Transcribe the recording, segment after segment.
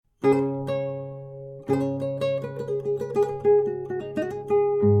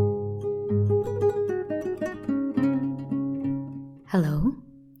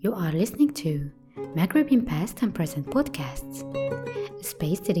to Maghreb in Past and Present Podcasts, a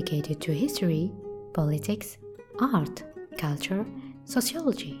space dedicated to history, politics, art, culture,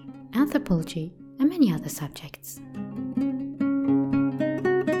 sociology, anthropology, and many other subjects.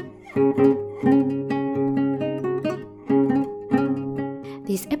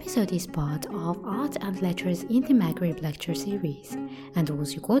 This episode is part of Art and Letters in the Maghreb lecture series and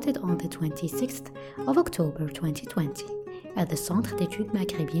was recorded on the 26th of October 2020 at the Centre d'études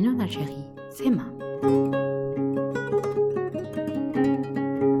maghrébines en Algérie, CEMA.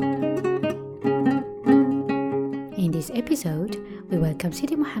 In this episode, we welcome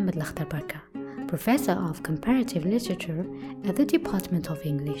Sidi Mohammed Lakhtar Barka, Professor of Comparative Literature at the Department of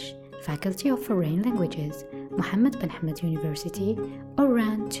English, Faculty of Foreign Languages, Mohammed bin Hamad University,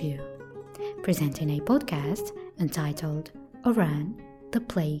 Oran 2, presenting a podcast entitled Oran, the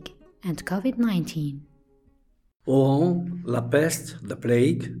Plague, and COVID-19. Oran, la peste, the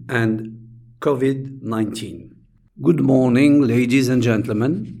plague, and COVID-19. Good morning, ladies and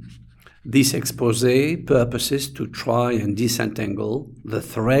gentlemen. This exposé purposes to try and disentangle the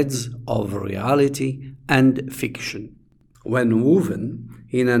threads of reality and fiction. When woven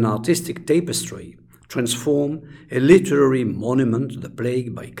in an artistic tapestry, transform a literary monument, The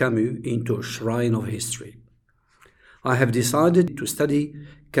Plague by Camus, into a shrine of history. I have decided to study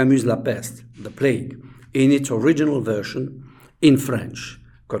Camus' La Peste, The Plague, in its original version in French.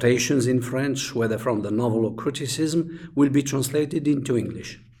 Quotations in French, whether from the novel or criticism, will be translated into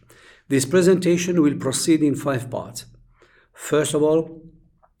English. This presentation will proceed in 5 parts. First of all,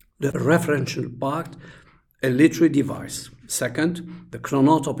 the referential part, a literary device. Second, the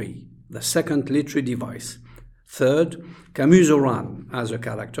chronotopy, the second literary device. Third, Camus' Oran as a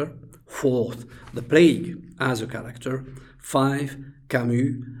character. Fourth, the plague as a character. 5,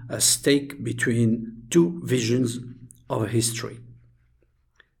 Camus, a stake between two visions of history.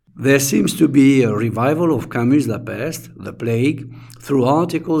 There seems to be a revival of Camus' La Peste, the plague, through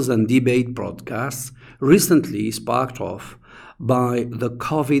articles and debate broadcasts recently sparked off by the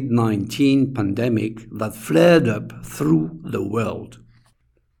COVID-19 pandemic that flared up through the world.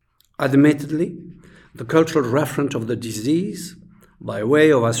 Admittedly, the cultural referent of the disease, by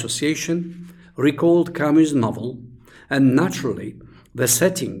way of association, recalled Camus' novel, and naturally, the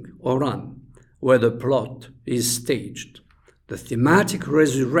setting, Oran, where the plot is staged. The thematic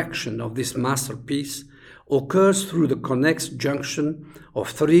resurrection of this masterpiece occurs through the connex junction of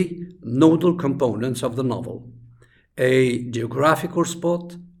 3 nodal components of the novel: a geographical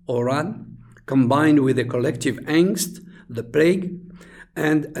spot, Oran, combined with a collective angst, the plague,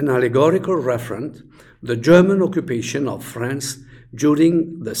 and an allegorical referent, the German occupation of France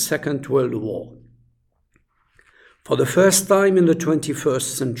during the Second World War. For the first time in the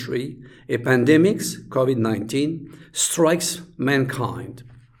 21st century, a pandemic, COVID-19, strikes mankind.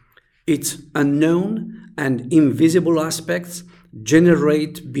 Its unknown and invisible aspects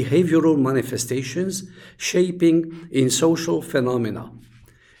generate behavioral manifestations, shaping in social phenomena.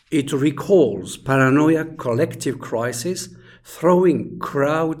 It recalls paranoia collective crisis, throwing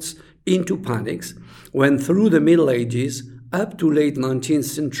crowds into panics when through the Middle Ages up to late 19th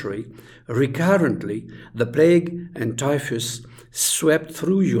century, recurrently the plague and typhus swept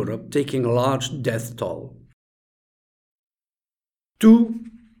through Europe, taking a large death toll. 2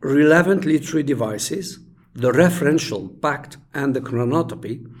 relevant literary devices, the referential pact and the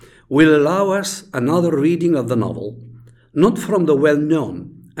chronotopy, will allow us another reading of the novel, not from the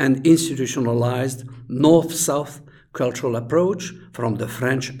well-known and institutionalized North-South cultural approach from the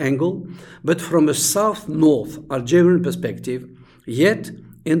French angle, but from a South-North Algerian perspective, yet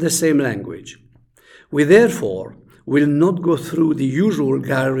in the same language. We therefore will not go through the usual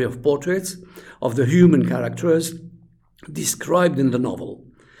gallery of portraits of the human characters described in the novel,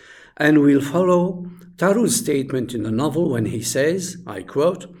 and will follow Tarrou's statement in the novel when he says, I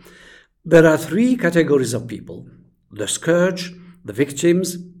quote, "There are 3 categories of people: the scourge, the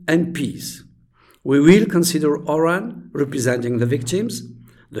victims, and peace. We will consider Oran representing the victims,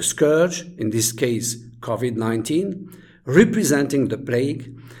 the scourge, in this case COVID-19, representing the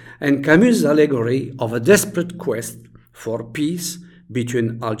plague, and Camus' allegory of a desperate quest for peace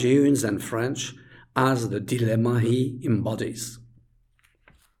between Algerians and French as the dilemma he embodies."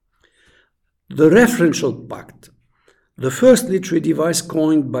 The referential pact, the first literary device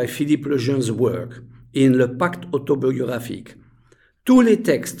coined by Philippe Legein's work in Le Pacte autobiographique. Tous les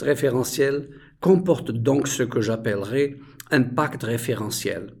textes référentiels comportent donc ce que j'appellerais un pacte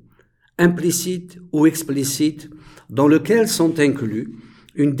référentiel, implicite ou explicite, dans lequel sont inclus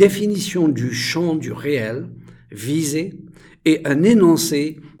une définition du champ du réel visé et un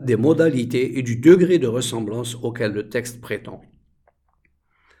énoncé des modalités et du degré de ressemblance auquel le texte prétend.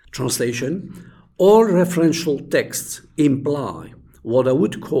 Translation: all referential texts imply what I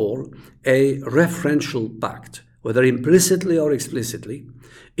would call a referential pact, whether implicitly or explicitly,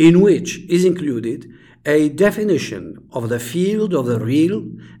 in which is included a definition of the field of the real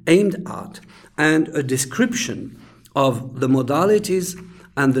aimed at and a description of the modalities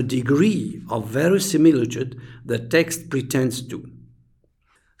and the degree of verisimilitude the text pretends to.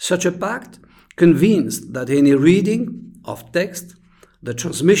 Such a pact convenes that any reading of text, the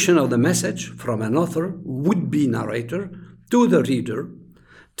transmission of the message from an author, would-be narrator, to the reader,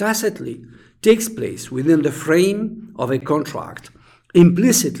 tacitly takes place within the frame of a contract,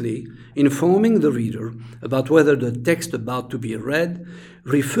 implicitly informing the reader about whether the text about to be read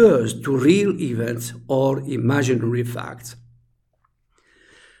refers to real events or imaginary facts.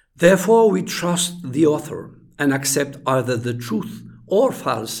 Therefore, we trust the author and accept either the truth or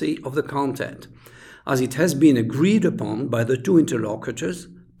fallacy of the content, as it has been agreed upon by the two interlocutors,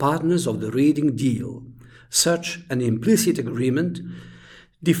 partners of the reading deal. Such an implicit agreement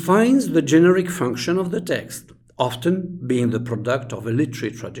defines the generic function of the text, often being the product of a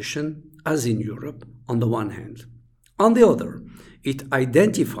literary tradition, as in Europe, on the one hand. On the other, it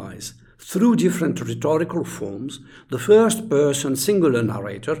identifies, through different rhetorical forms, the first-person singular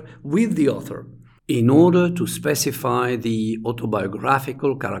narrator with the author, in order to specify the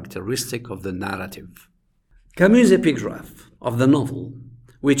autobiographical characteristic of the narrative. Camus' epigraph of the novel,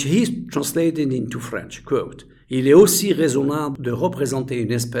 which he translated into French, quote, « Il est aussi raisonnable de représenter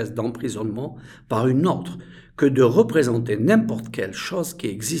une espèce d'emprisonnement par une autre que de représenter n'importe quelle chose qui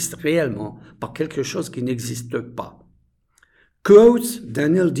existe réellement par quelque chose qui n'existe pas. » Quotes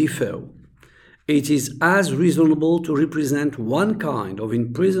Daniel Defoe, "It is as reasonable to represent one kind of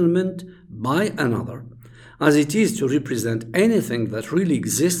imprisonment by another as it is to represent anything that really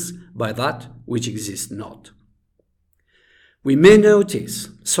exists by that which exists not." We may notice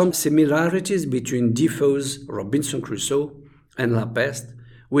some similarities between Defoe's Robinson Crusoe and La Peste,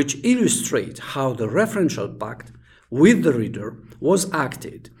 which illustrate how the referential pact with the reader was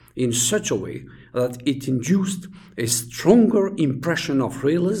acted in such a way that it induced a stronger impression of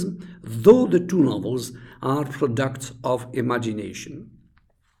realism, though the two novels are products of imagination.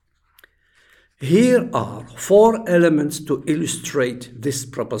 Here are 4 elements to illustrate this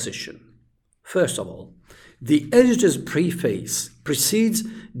proposition. First of all, the editor's preface precedes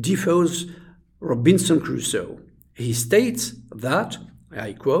Defoe's Robinson Crusoe. He states that,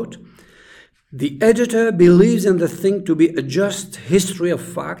 I quote, "The editor believes in the thing to be a just history of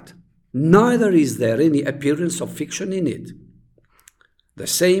fact, neither is there any appearance of fiction in it." The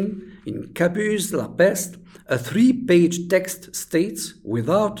same in Camus' La Peste, a 3-page text states,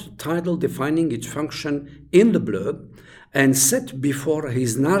 without title defining its function in the blurb, and set before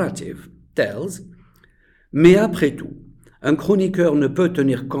his narrative, tells, "Mais après tout, un chroniqueur ne peut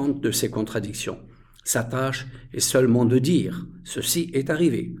tenir compte de ces contradictions. Sa tâche est seulement de dire « ceci est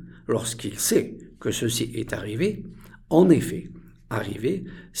arrivé ». Lorsqu'il sait que ceci est arrivé, en effet, arrivé,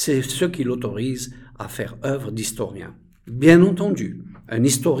 c'est ce qui l'autorise à faire œuvre d'historien. Bien entendu, un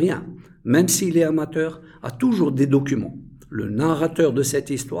historien, même s'il est amateur, a toujours des documents. Le narrateur de cette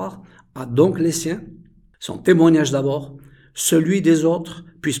histoire a donc les siens, son témoignage d'abord, celui des autres,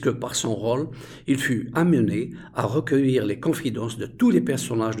 puisque par son rôle, il fut amené à recueillir les confidences de tous les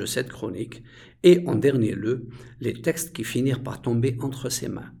personnages de cette chronique et, en dernier lieu, les textes qui finirent par tomber entre ses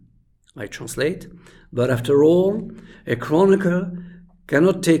mains. I translate, "But after all, a chronicler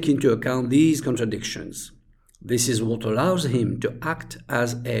cannot take into account these contradictions. This is what allows him to act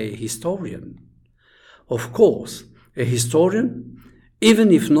as a historian. Of course, a historian,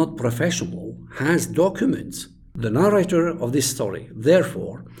 even if not professional, has documents. The narrator of this story,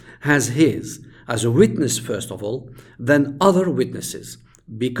 therefore, has his, as a witness first of all, then other witnesses.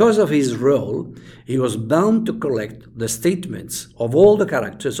 Because of his role, he was bound to collect the statements of all the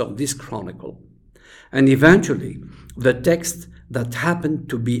characters of this chronicle, and eventually the text that happened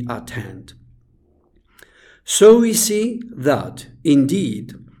to be at hand. So we see that,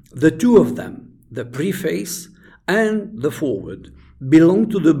 indeed, the two of them, the preface and the foreword, belong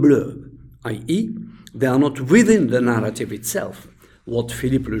to the blurb, i.e., they are not within the narrative itself, what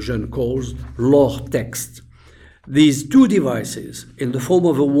Philippe Lejeune calls lore text. These two devices, in the form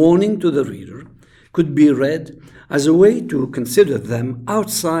of a warning to the reader, could be read as a way to consider them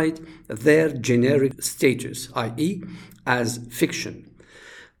outside their generic status, i.e., as fiction.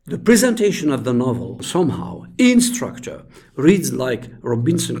 The presentation of the novel, somehow, in structure, reads like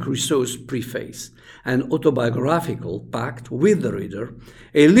Robinson Crusoe's preface, an autobiographical pact with the reader,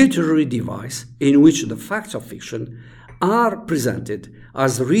 a literary device in which the facts of fiction are presented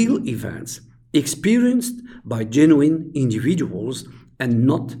as real events experienced by genuine individuals and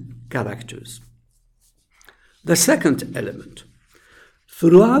not characters. The second element.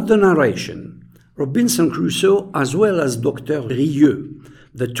 Throughout the narration, Robinson Crusoe, as well as Dr. Rieux,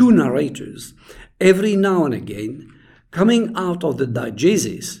 the two narrators, every now and again, coming out of the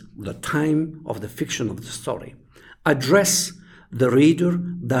diegesis, the time of the fiction of the story, address the reader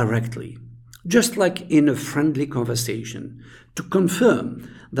directly, just like in a friendly conversation, to confirm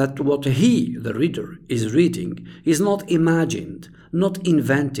that what he, the reader, is reading is not imagined, not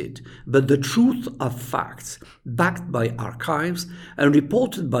invented, but the truth of facts backed by archives and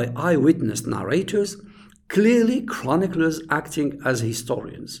reported by eyewitness narrators, clearly chroniclers acting as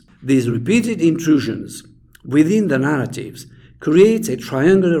historians. These repeated intrusions within the narratives creates a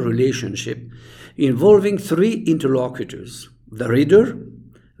triangular relationship involving three interlocutors: the reader,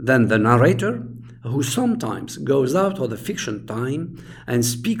 then the narrator, who sometimes goes out of the fiction time and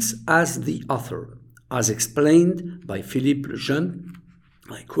speaks as the author, as explained by Philippe Lejeune.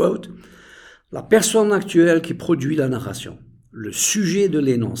 I quote, "La personne actuelle qui produit la narration, le sujet de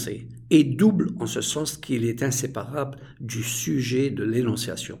l'énoncé, est double en ce sens qu'il est inséparable du sujet de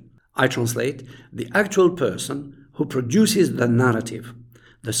l'énonciation." I translate, the actual person who produces the narrative,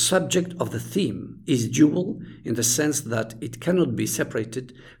 the subject of the theme, is dual in the sense that it cannot be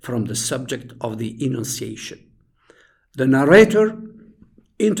separated from the subject of the enunciation. The narrator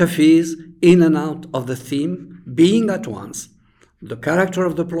interferes in and out of the theme, being at once the character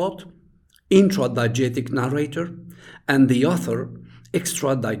of the plot, intradiegetic narrator, and the author,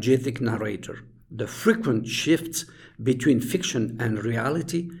 extradiegetic narrator. The frequent shifts between fiction and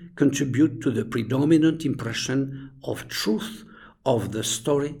reality contribute to the predominant impression of truth of the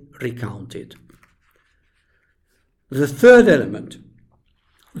story recounted. The third element.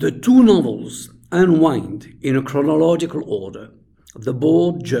 The two novels unwind in a chronological order, the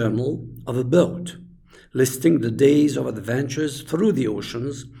board journal of a boat, listing the days of adventures through the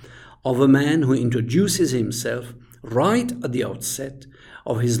oceans of a man who introduces himself right at the outset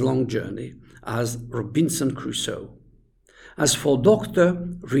of his long journey as Robinson Crusoe. As for Dr.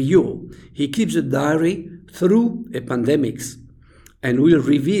 Rieux, he keeps a diary through a pandemic and will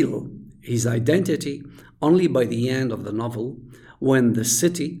reveal his identity only by the end of the novel, when the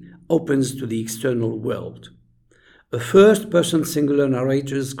city opens to the external world. A first-person singular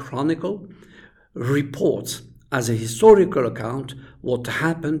narrator's chronicle reports as a historical account what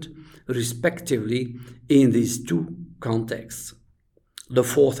happened respectively in these two contexts. The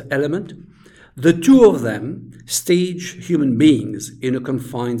fourth element, the two of them stage human beings in a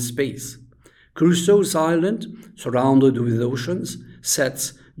confined space. Crusoe's island, surrounded with oceans,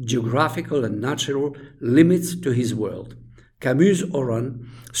 sets geographical and natural limits to his world. Camus' Oran,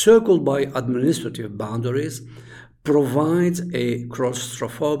 circled by administrative boundaries, provides a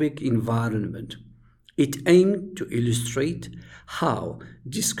claustrophobic environment. It aimed to illustrate how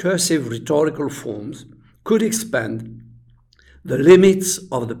discursive rhetorical forms could expand the limits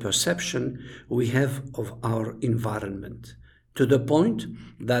of the perception we have of our environment, to the point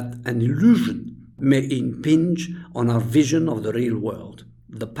that an illusion may impinge on our vision of the real world.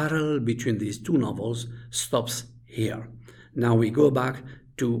 The parallel between these two novels stops here. Now we go back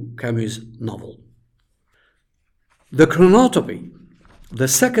to Camus' novel. The chronotopy, the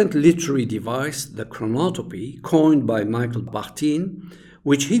second literary device, the chronotopy, coined by Michael Barthin,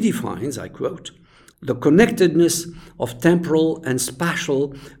 which he defines, I quote, the connectedness of temporal and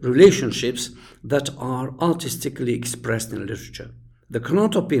spatial relationships that are artistically expressed in literature. The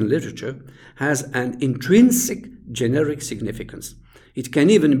chronotopy in literature has an intrinsic generic significance. It can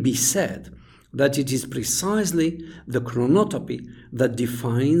even be said that it is precisely the chronotopy that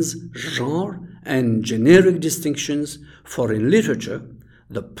defines genre and generic distinctions, for in literature,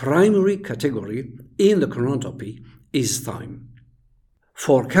 the primary category in the chronotopy is time.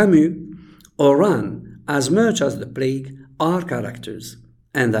 For Camus, Oran, as much as the plague, are characters,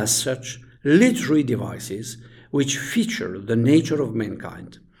 and as such, literary devices which feature the nature of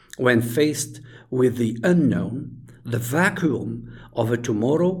mankind when faced with the unknown, the vacuum of a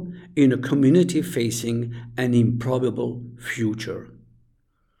tomorrow in a community facing an improbable future.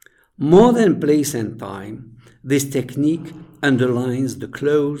 More than place and time, this technique underlines the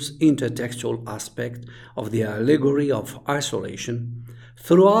close intertextual aspect of the allegory of isolation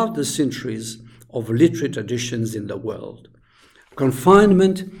throughout the centuries of literary traditions in the world.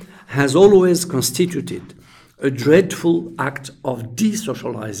 Confinement has always constituted a dreadful act of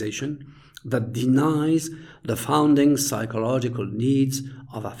desocialization that denies the founding psychological needs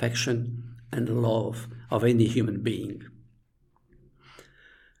of affection and love of any human being.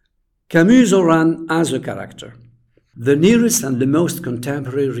 Camus' Oran as a character. The nearest and the most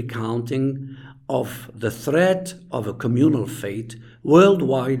contemporary recounting of the threat of a communal fate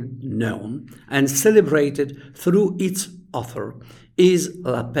worldwide known and celebrated through its author is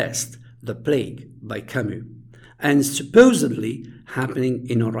La Peste, the Plague, by Camus, and supposedly happening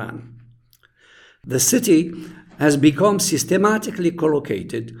in Oran. The city has become systematically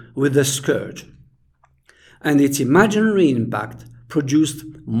collocated with the scourge, and its imaginary impact produced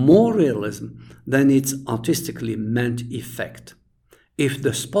more realism than its artistically meant effect. If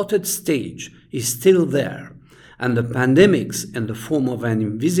the spotted stage is still there, and the pandemics in the form of an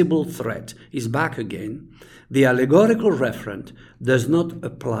invisible threat is back again, the allegorical referent does not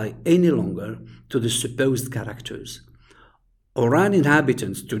apply any longer to the supposed characters. Oran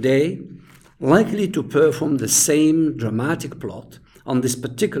inhabitants today likely to perform the same dramatic plot on this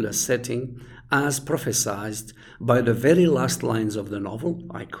particular setting as prophesied by the very last lines of the novel,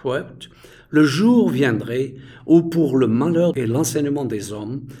 I quote, Le jour viendrait où pour le malheur et l'enseignement des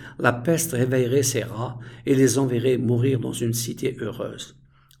hommes, la peste réveillerait ses rats et les enverrait mourir dans une cité heureuse.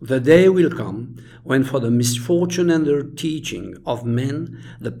 The day will come when for the misfortune and the teaching of men,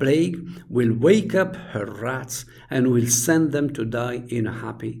 the plague will wake up her rats and will send them to die in a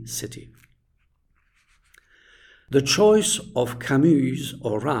happy city. The choice of Camus'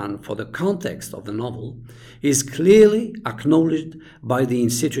 Oran for the context of the novel is clearly acknowledged by the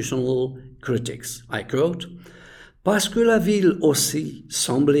institutional critics. I quote, « Parce que la ville aussi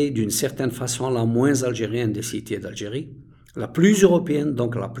semblait d'une certaine façon la moins algérienne des cités d'Algérie, la plus européenne,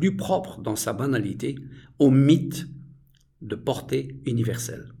 donc la plus propre dans sa banalité, au mythe de portée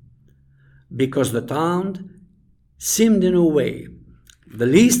universelle. Because the town seemed in a way the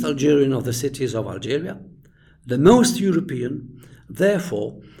least Algerian of the cities of Algeria, the most European,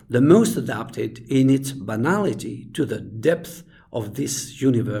 therefore the most adapted in its banality to the depth of this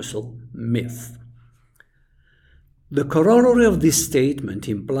universal myth. The corollary of this statement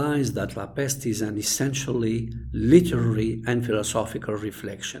implies that La Peste is an essentially literary and philosophical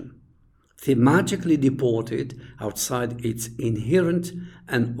reflection, thematically deported outside its inherent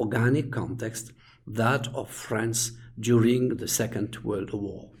and organic context, that of France during the Second World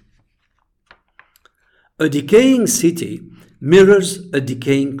War. A decaying city mirrors a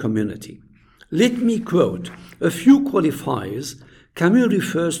decaying community. Let me quote a few qualifiers Camus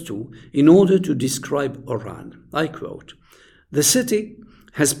refers to in order to describe Oran. I quote, "The city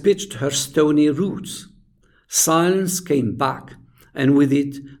has pitched her stony roots. Silence came back, and with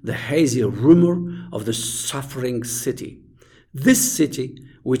it the hazy rumor of the suffering city. This city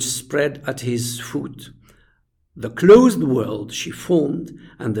which spread at his foot, the closed world she formed,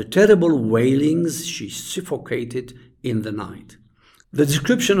 and the terrible wailings she suffocated in the night." The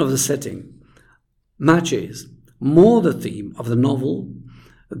description of the setting matches more the theme of the novel,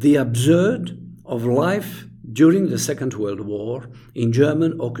 the absurd of life during the Second World War in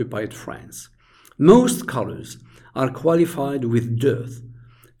German-occupied France. Most colors are qualified with dearth,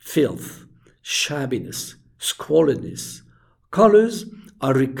 filth, shabbiness, squalidness. Colors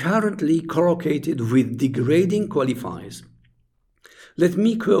are recurrently collocated with degrading qualifiers. Let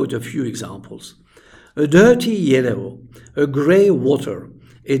me quote a few examples. A dirty yellow, a grey water,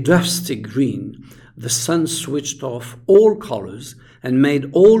 a dusty green. The sun switched off all colors and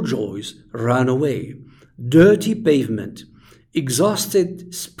made all joys run away. Dirty pavement,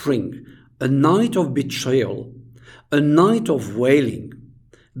 exhausted spring, a night of betrayal, a night of wailing,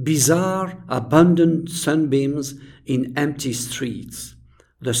 bizarre abundant sunbeams in empty streets.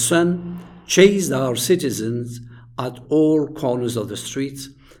 The sun chased our citizens at all corners of the streets,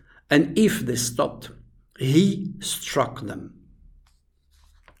 and if they stopped, he struck them.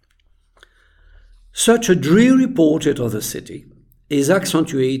 Such a dreary portrait of the city is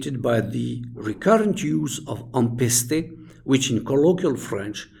accentuated by the recurrent use of empesté, which in colloquial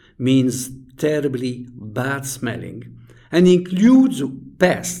French means terribly bad-smelling, and includes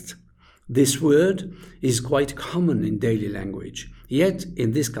peste. This word is quite common in daily language, yet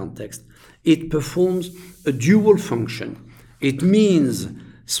in this context it performs a dual function. It means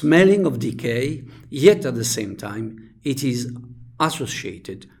smelling of decay, yet at the same time it is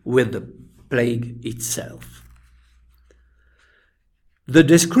associated with the plague itself. The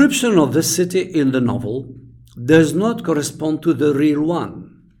description of the city in the novel does not correspond to the real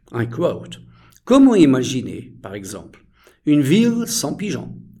one. I quote, Comment imaginer, par exemple, une ville sans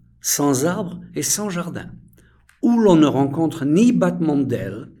pigeons, sans arbres et sans jardin, où l'on ne rencontre ni battement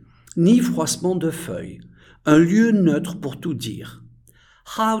d'ailes, ni froissement de feuilles, un lieu neutre pour tout dire.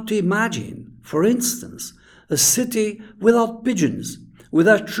 How to imagine, for instance, a city without pigeons,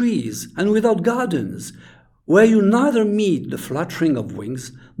 without trees, and without gardens, where you neither meet the fluttering of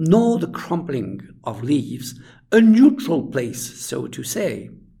wings nor the crumpling of leaves, a neutral place, so to say.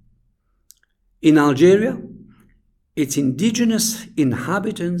 In Algeria, its indigenous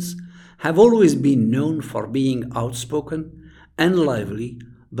inhabitants have always been known for being outspoken and lively,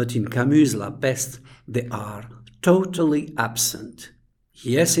 but in Camus' La Peste they are totally absent.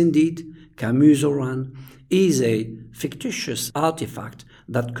 Yes, indeed, Camus' Oran is a fictitious artifact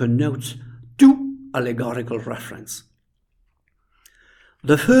that connotes two allegorical references.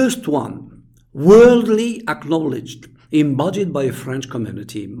 The first one, worldly acknowledged, embodied by a French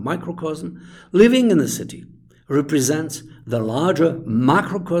community microcosm living in the city, represents the larger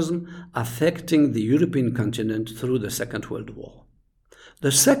macrocosm affecting the European continent through the Second World War.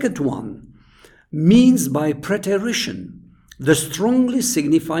 The second one means by preterition the strongly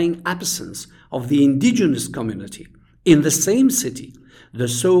signifying absence of the indigenous community in the same city, the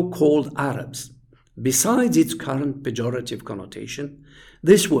so-called Arabs. Besides its current pejorative connotation,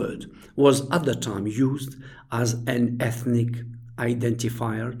 this word was at the time used as an ethnic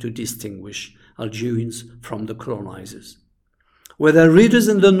identifier to distinguish Algerians from the colonizers. Whether readers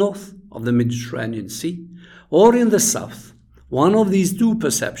in the north of the Mediterranean Sea or in the south, one of these two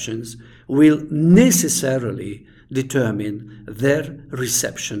perceptions will necessarily determine their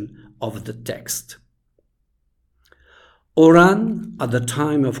reception of the text. Oran at the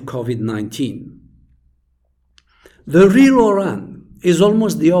time of COVID-19. The real Oran is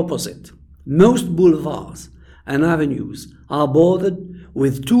almost the opposite. Most boulevards and avenues are bordered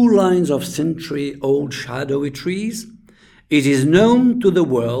with two lines of century-old shadowy trees. It is known to the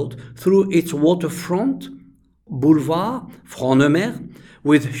world through its waterfront boulevard, Front-de-Mer,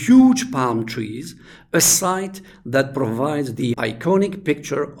 with huge palm trees, a site that provides the iconic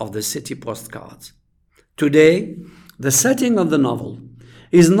picture of the city postcards. Today, the setting of the novel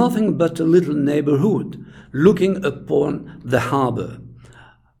is nothing but a little neighborhood looking upon the harbor.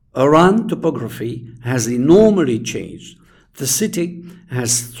 Oran topography has enormously changed. The city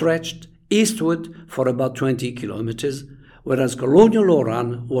has stretched eastward for about 20 kilometers, whereas colonial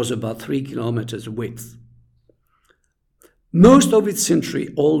Oran was about 3 kilometers width. Most of its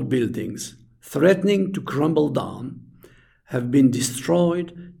century-old buildings, threatening to crumble down, have been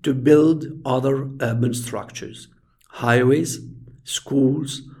destroyed to build other urban structures, highways,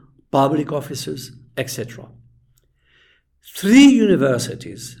 schools, public offices, etc. 3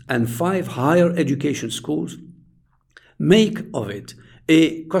 universities and 5 higher education schools make of it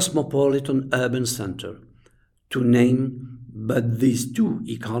a cosmopolitan urban center, to name but these 2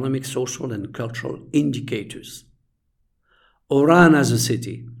 economic, social, and cultural indicators. Oran as a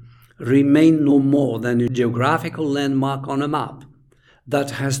city remained no more than a geographical landmark on a map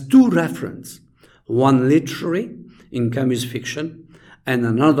that has 2 references, one literary in Camus' fiction and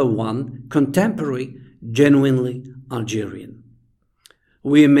another one contemporary, genuinely Algerian.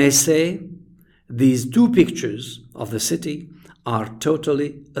 We may say these 2 pictures of the city are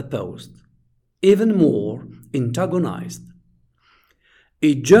totally opposed, even more antagonized.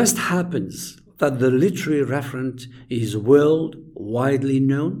 It just happens that the literary referent is world-widely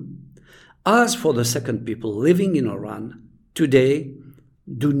known. As for the second people living in Oran, today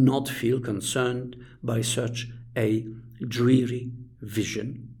do not feel concerned by such a dreary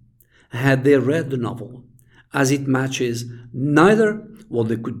vision. Had they read the novel, as it matches neither what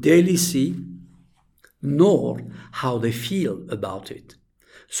they could daily see nor how they feel about it.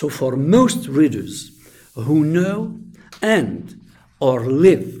 So for most readers who know and or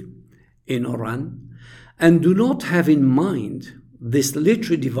live in Oran and do not have in mind this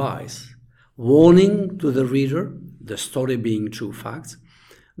literary device warning to the reader, the story being true facts,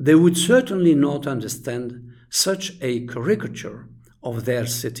 they would certainly not understand such a caricature of their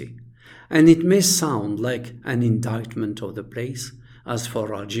city, and it may sound like an indictment of the place, as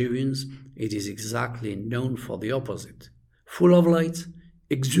for Algerians it is exactly known for the opposite, full of light,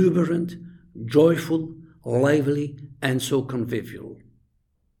 exuberant, joyful, lively, and so convivial.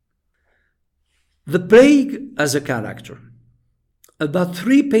 The plague as a character. About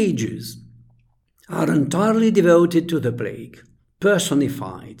 3 pages are entirely devoted to the plague,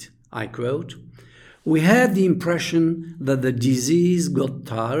 personified. I quote, "We had the impression that the disease got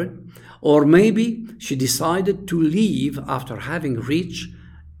tired, or maybe she decided to leave after having reached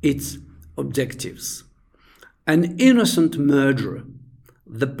its objectives. An innocent murderer,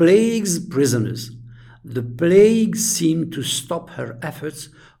 the plague's prisoners. The plague seemed to stop her efforts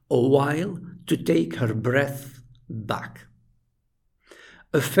a while to take her breath back.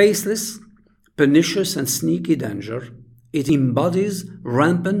 A faceless, pernicious and sneaky danger, it embodies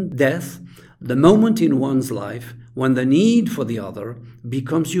rampant death, the moment in one's life when the need for the other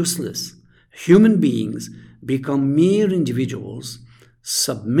becomes useless. Human beings become mere individuals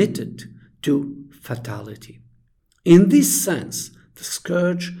submitted to fatality. In this sense,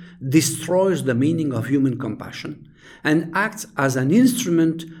 scourge destroys the meaning of human compassion and acts as an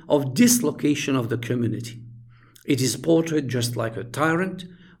instrument of dislocation of the community. It is portrayed just like a tyrant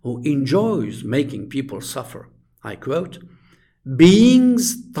who enjoys making people suffer. I quote,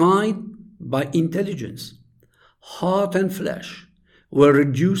 "Beings tied by intelligence, heart and flesh, were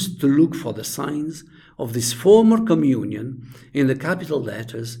reduced to look for the signs of this former communion in the capital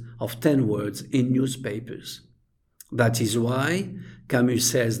letters of 10 words in newspapers. That is why Camus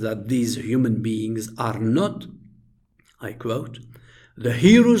says that these human beings are not," I quote, "the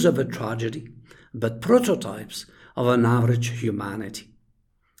heroes of a tragedy, but prototypes of an average humanity."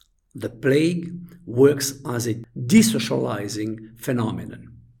 The plague works as a desocializing phenomenon.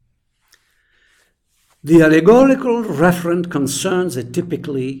 The allegorical referent concerns a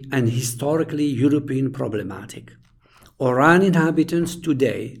typically and historically European problematic. Oran inhabitants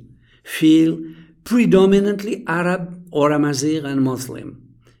today feel predominantly Arab or Amazigh and Muslim.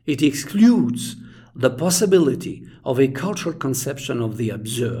 It excludes the possibility of a cultural conception of the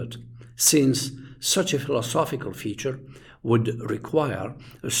absurd, since such a philosophical feature would require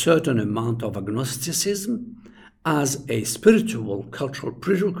a certain amount of agnosticism as a spiritual cultural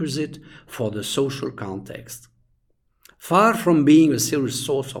prerequisite for the social context. Far from being a serious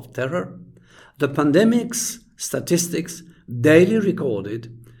source of terror, the pandemic's statistics daily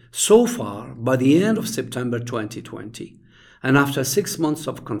recorded so far by the end of September 2020, and after 6 months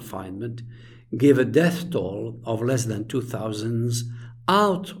of confinement, gave a death toll of less than 2,000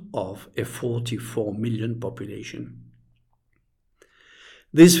 out of a 44 million population.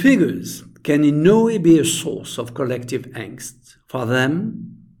 These figures can in no way be a source of collective angst. For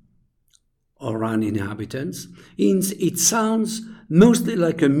them, Oran inhabitants, it sounds mostly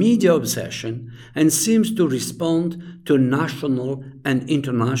like a media obsession and seems to respond to national and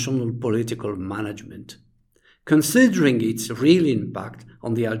international political management. Considering its real impact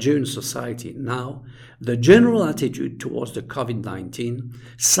on the Algerian society now, the general attitude towards the COVID-19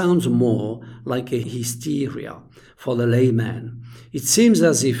 sounds more like a hysteria for the layman. It seems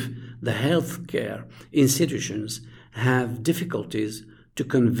as if the healthcare institutions have difficulties to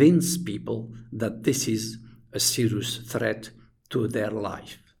convince people that this is a serious threat to their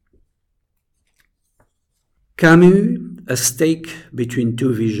life. Camus, a stake between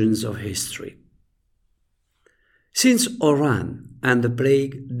two visions of history. Since Oran and the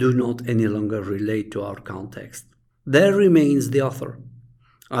plague do not any longer relate to our context, there remains the author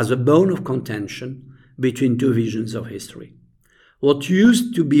as a bone of contention between two visions of history. What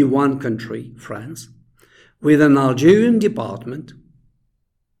used to be one country, France, with an Algerian department,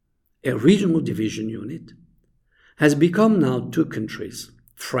 a regional division unit, has become now two countries,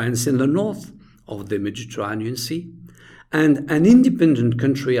 France in the north of the Mediterranean Sea and an independent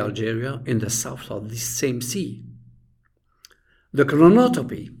country, Algeria, in the south of this same sea. The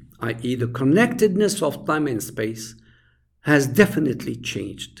chronotopy, i.e. the connectedness of time and space, has definitely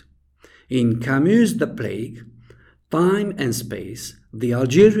changed. In Camus' The Plague, time and space, the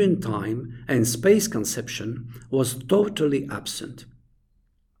Algerian time and space conception was totally absent.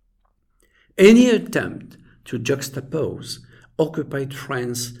 Any attempt to juxtapose occupied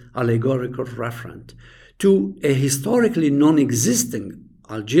France's allegorical referent to a historically non-existing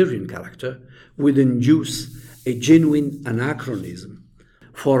Algerian character would induce a genuine anachronism.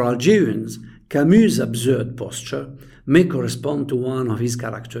 For Algerians, Camus' absurd posture may correspond to one of his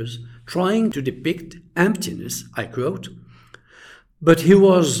characters trying to depict emptiness, I quote, but he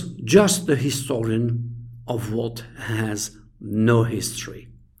was just the historian of what has no history.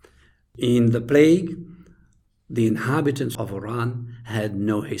 In The Plague, the inhabitants of Oran had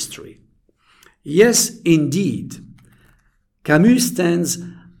no history. Yes, indeed, Camus stands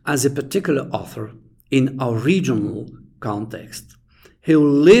as a particular author in our regional context. He will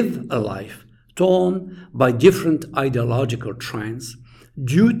live a life torn by different ideological trends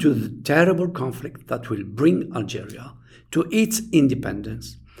due to the terrible conflict that will bring Algeria to its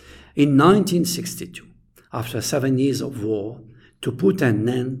independence in 1962, after 7 years of war, to put an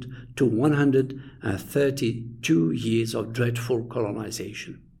end to 132 years of dreadful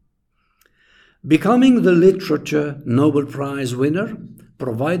colonization. Becoming the Literature Nobel Prize winner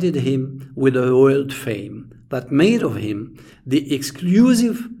provided him with a world fame that made of him the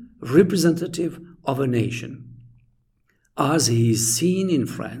exclusive representative of a nation, as he is seen in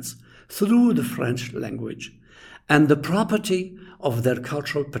France through the French language and the property of their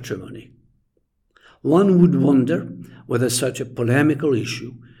cultural patrimony. One would wonder whether such a polemical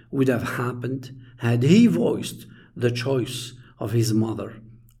issue would have happened had he voiced the choice of his mother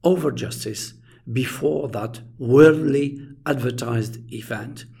over justice before that worldly advertised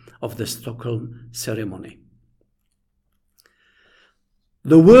event of the Stockholm ceremony.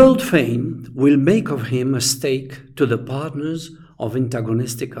 The world fame will make of him a stake to the partners of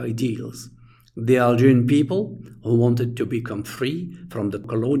antagonistic ideals, the Algerian people, who wanted to become free from the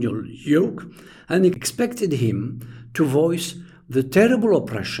colonial yoke and expected him to voice the terrible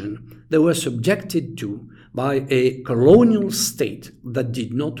oppression they were subjected to by a colonial state that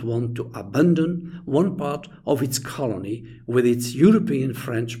did not want to abandon one part of its colony with its European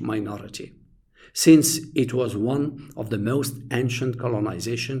French minority, since it was one of the most ancient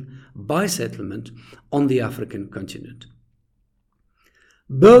colonization by settlement on the African continent.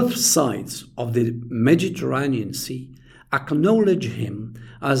 Both sides of the Mediterranean Sea acknowledge him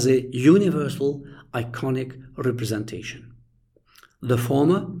as a universal, iconic representation. The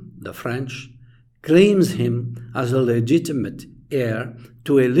former, the French, claims him as a legitimate heir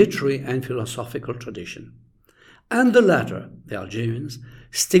to a literary and philosophical tradition, and the latter, the Algerians,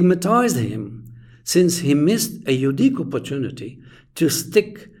 stigmatized him since he missed a unique opportunity to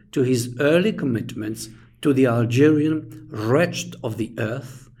stick to his early commitments to the Algerian wretched of the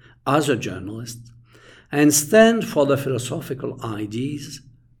earth as a journalist and stand for the philosophical ideas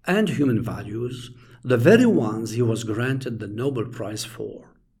and human values, the very ones he was granted the Nobel Prize for.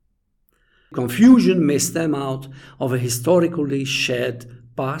 Confusion may stem out of a historically shared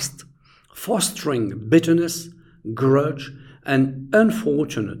past, fostering bitterness, grudge, and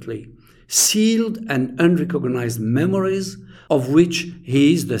unfortunately, sealed and unrecognized memories of which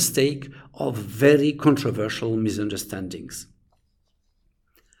he is the stake of very controversial misunderstandings.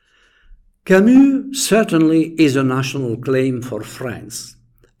 Camus certainly is a national claim for France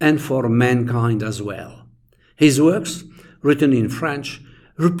and for mankind as well. His works, written in French,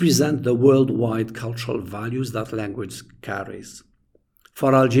 represent the worldwide cultural values that language carries.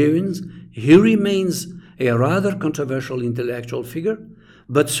 For Algerians, he remains a rather controversial intellectual figure,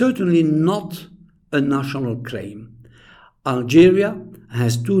 but certainly not a national claim. Algeria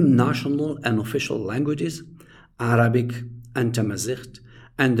has two national and official languages, Arabic and Tamazight,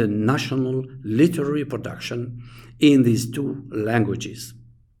 and a national literary production in these two languages.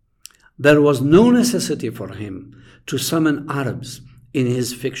 There was no necessity for him to summon Arabs in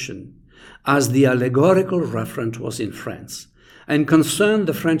his fiction, as the allegorical reference was in France, and concerned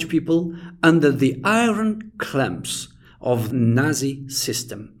the French people under the iron clamps of Nazi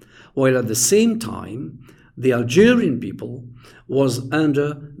system, while at the same time the Algerian people was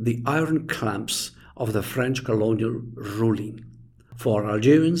under the iron clamps of the French colonial ruling. For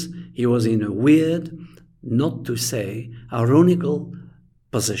Algerians, he was in a weird, not to say ironical,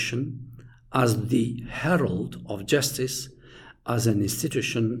 position as the herald of justice as an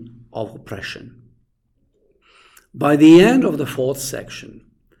institution of oppression. By the end of the fourth section,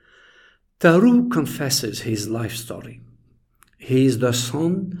 Tarrou confesses his life story. He is the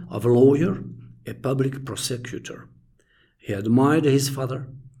son of a lawyer, a public prosecutor. He admired his father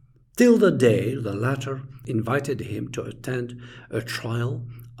till the day the latter invited him to attend a trial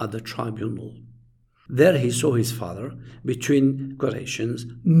at the tribunal. There he saw his father, between quotations,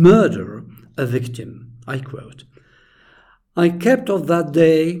 murder a victim. I quote, "I kept of that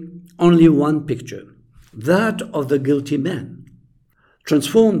day only one picture, that of the guilty man.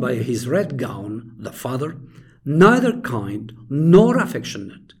 Transformed by his red gown, the father, neither kind nor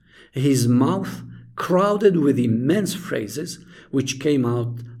affectionate, his mouth crowded with immense phrases which came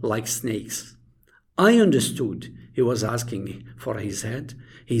out like snakes. I understood he was asking for his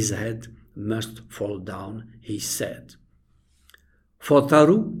head must fall down, he said." For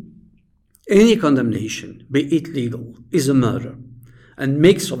Tarrou, any condemnation, be it legal, is a murder, and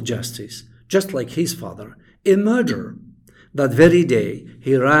makes of justice, just like his father, a murderer. That very day,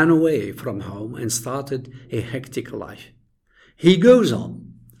 he ran away from home and started a hectic life. He goes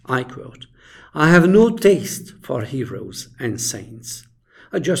on, I quote, "I have no taste for heroes and saints.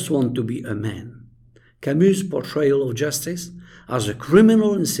 I just want to be a man." Camus' portrayal of justice as a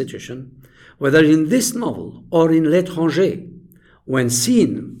criminal institution, whether in this novel or in L'Étranger, when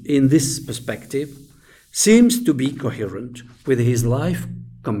seen in this perspective, seems to be coherent with his life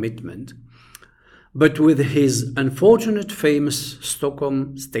commitment, but with his unfortunate famous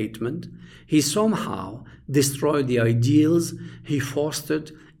Stockholm statement, he somehow destroyed the ideals he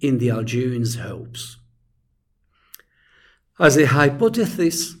fostered in the Algerians' hopes. As a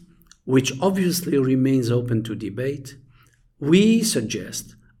hypothesis, which obviously remains open to debate, we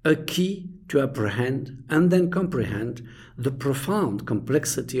suggest a key to apprehend and then comprehend the profound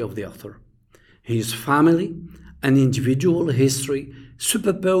complexity of the author. His family and individual history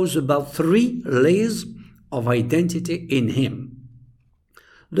superpose about 3 layers of identity in him.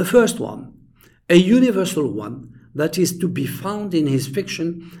 The first one, a universal one that is to be found in his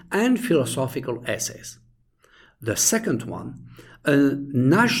fiction and philosophical essays. The second one, a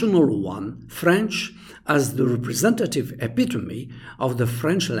national one, French as the representative epitome of the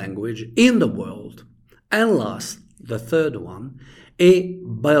French language in the world. And last, the third one, a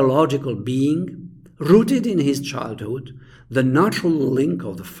biological being rooted in his childhood, the natural link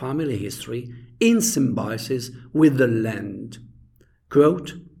of the family history in symbiosis with the land.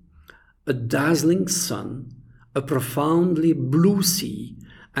 Quote, a dazzling sun, a profoundly blue sea,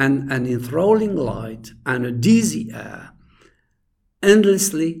 and an enthralling light and a dizzy air,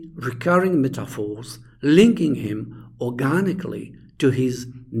 endlessly recurring metaphors linking him organically to his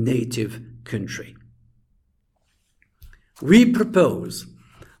native country. We propose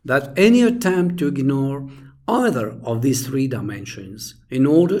that any attempt to ignore either of these three dimensions in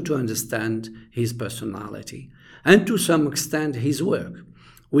order to understand his personality and to some extent his work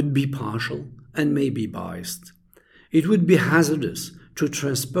would be partial and may be biased. It would be hazardous to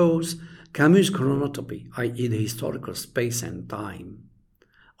transpose Camus' chronotopy, i.e. the historical space and time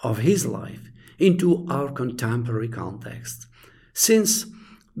of his life, into our contemporary context, since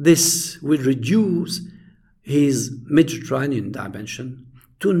this would reduce his Mediterranean dimension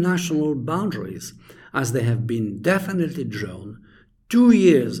to national boundaries, as they have been definitely drawn 2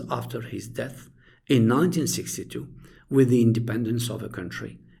 years after his death in 1962 with the independence of a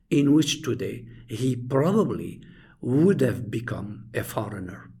country in which today he probably would have become a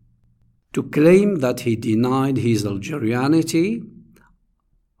foreigner. To claim that he denied his Algerianity,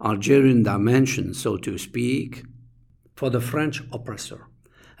 Algerian dimension, so to speak, for the French oppressor,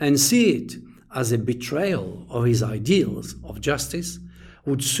 and see it as a betrayal of his ideals of justice,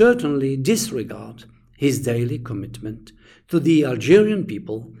 would certainly disregard his daily commitment to the Algerian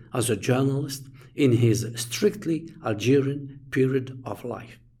people as a journalist in his strictly Algerian period of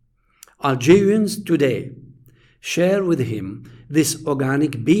life. Algerians today share with him this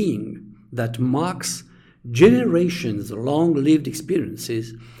organic being that marks generations' long-lived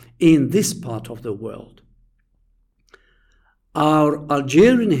experiences in this part of the world. Our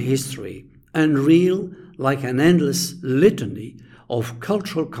Algerian history unreal like an endless litany of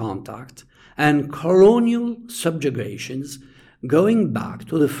cultural contact and colonial subjugations going back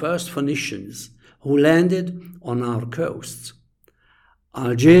to the first Phoenicians who landed on our coasts.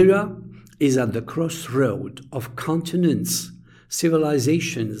 Algeria is at the crossroad of continents,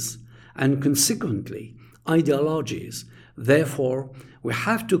 civilizations, and consequently ideologies. Therefore, we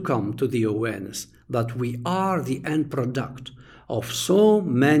have to come to the awareness that we are the end product of so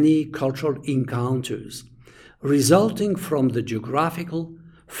many cultural encounters, resulting from the geographical,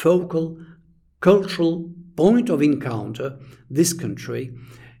 focal, cultural point of encounter this country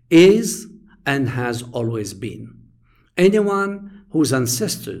is and has always been. Anyone whose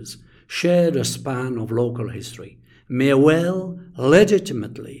ancestors shared a span of local history may well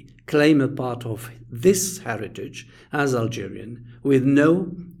legitimately claim a part of this heritage as Algerian with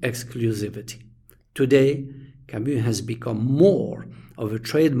no exclusivity. Today, Camus has become more of a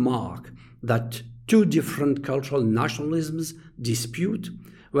trademark that two different cultural nationalisms dispute,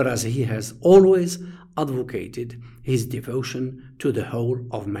 whereas he has always advocated his devotion to the whole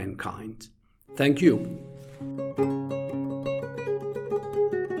of mankind. Thank you.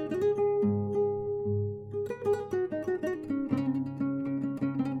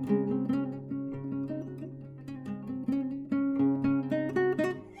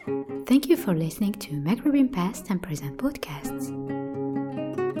 Thank you for listening to Maghreb Past and Present podcasts.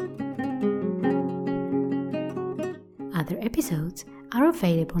 Other episodes are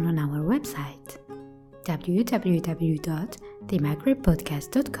available on our website,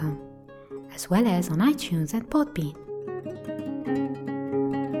 www.themaghrebbpodcast.com, as well as on iTunes and Podbean.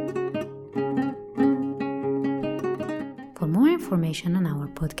 For more information on our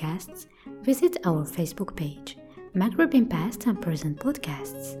podcasts, visit our Facebook page, Maghreb Past and Present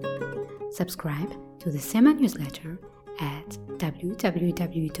Podcasts. Subscribe to the SEMA newsletter at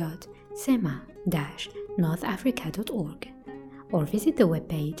www.sema-northafrica.org or visit the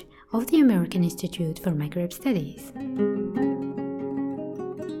webpage of the American Institute for Maghreb Studies.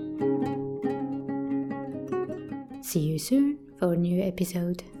 See you soon for a new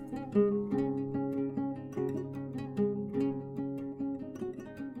episode.